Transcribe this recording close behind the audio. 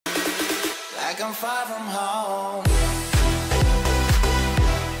like I'm far from home.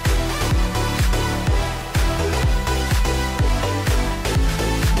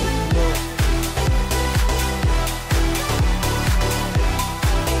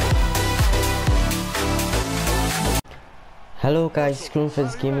 Hello guys, Criminal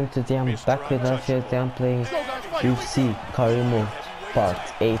Freddys Gaming. Today I'm back with another video. Today I'm playing UFC COD Part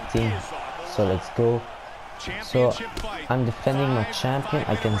 18. So let's go. So I'm defending my champion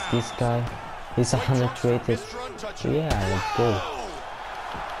against this guy. He's 100 rated. So yeah, let's go.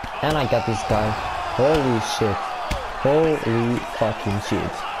 And I got this guy. Holy shit. Holy fucking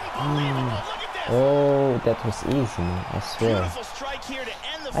shit. Oh, that was easy, man. I swear.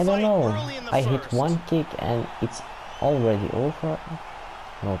 I don't know. I hit one kick and it's already over.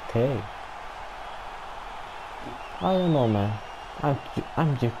 Okay. I don't know, man.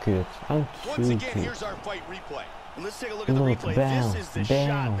 I'm too good. I'm too good. Here's our fight replay. Let's take a look at Look, the replay. bam, This is the bam.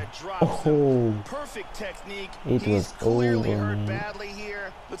 shot that drops him. Perfect technique. It was clearly over, hurt man. badly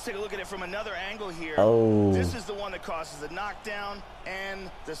here. Let's take a look at it from another angle here. Oh. This is the one that causes the knockdown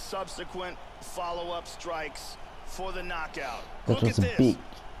and the subsequent follow-up strikes for the knockout. That Look was at a this. big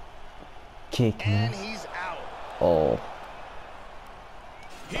kick, man. And he's out. Oh.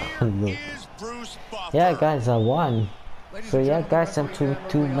 Here is Bruce Buffer. Yeah, guys, I won. So yeah, guys, I'm doing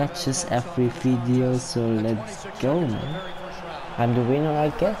 2 matches every video. So let's go, man. I'm the winner, I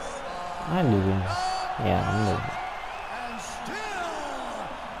guess. I'm the winner. Yeah, I'm the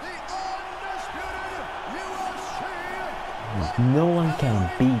winner. No one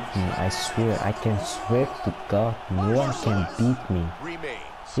can beat me, I swear. I can swear to God, no one can beat me.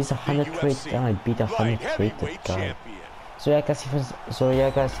 He's 100 rated and I beat a 100 rated guy. So yeah guys,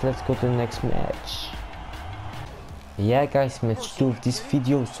 let's go to the next match. Yeah guys, match 2 of this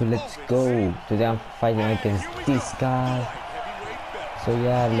video, so let's go. Today I'm fighting against this guy. So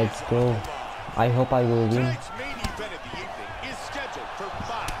yeah, let's go. I hope I will win.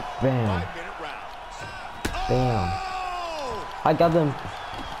 Bam. Bam. I got him.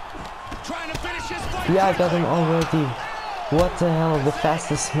 Yeah, I got him already. What the hell, the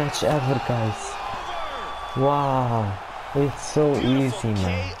fastest match ever, guys. Wow, it's so easy,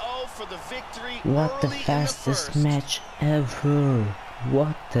 man. What the fastest match ever.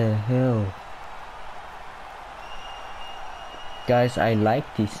 What the hell. Guys, I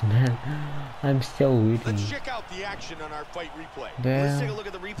like this, man. I'm still winning. Let's check out the action on our fight replay. Bam, Let's take a look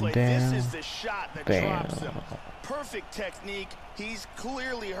at the replay. bam, This is the shot that bam. drops him. Perfect technique. He's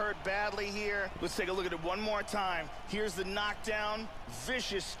clearly hurt badly here. Let's take a look at it one more time. Here's the knockdown.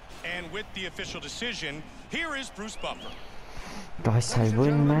 Vicious. And with the official decision, here is Bruce Buffer. Guys, I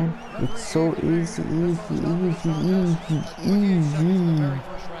win, man. It's so easy, easy.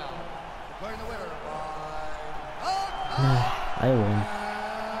 I win.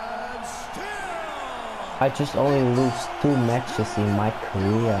 I just only lose 2 matches in my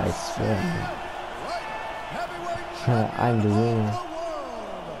career, I swear. I'm the winner.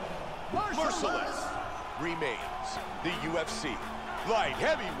 Merciless remains the UFC light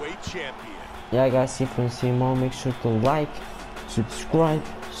heavyweight champion. Yeah guys, if you want to see more, make sure to like, subscribe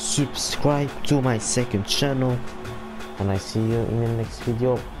to my second channel, and I see you in the next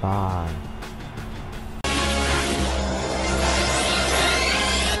video. Bye.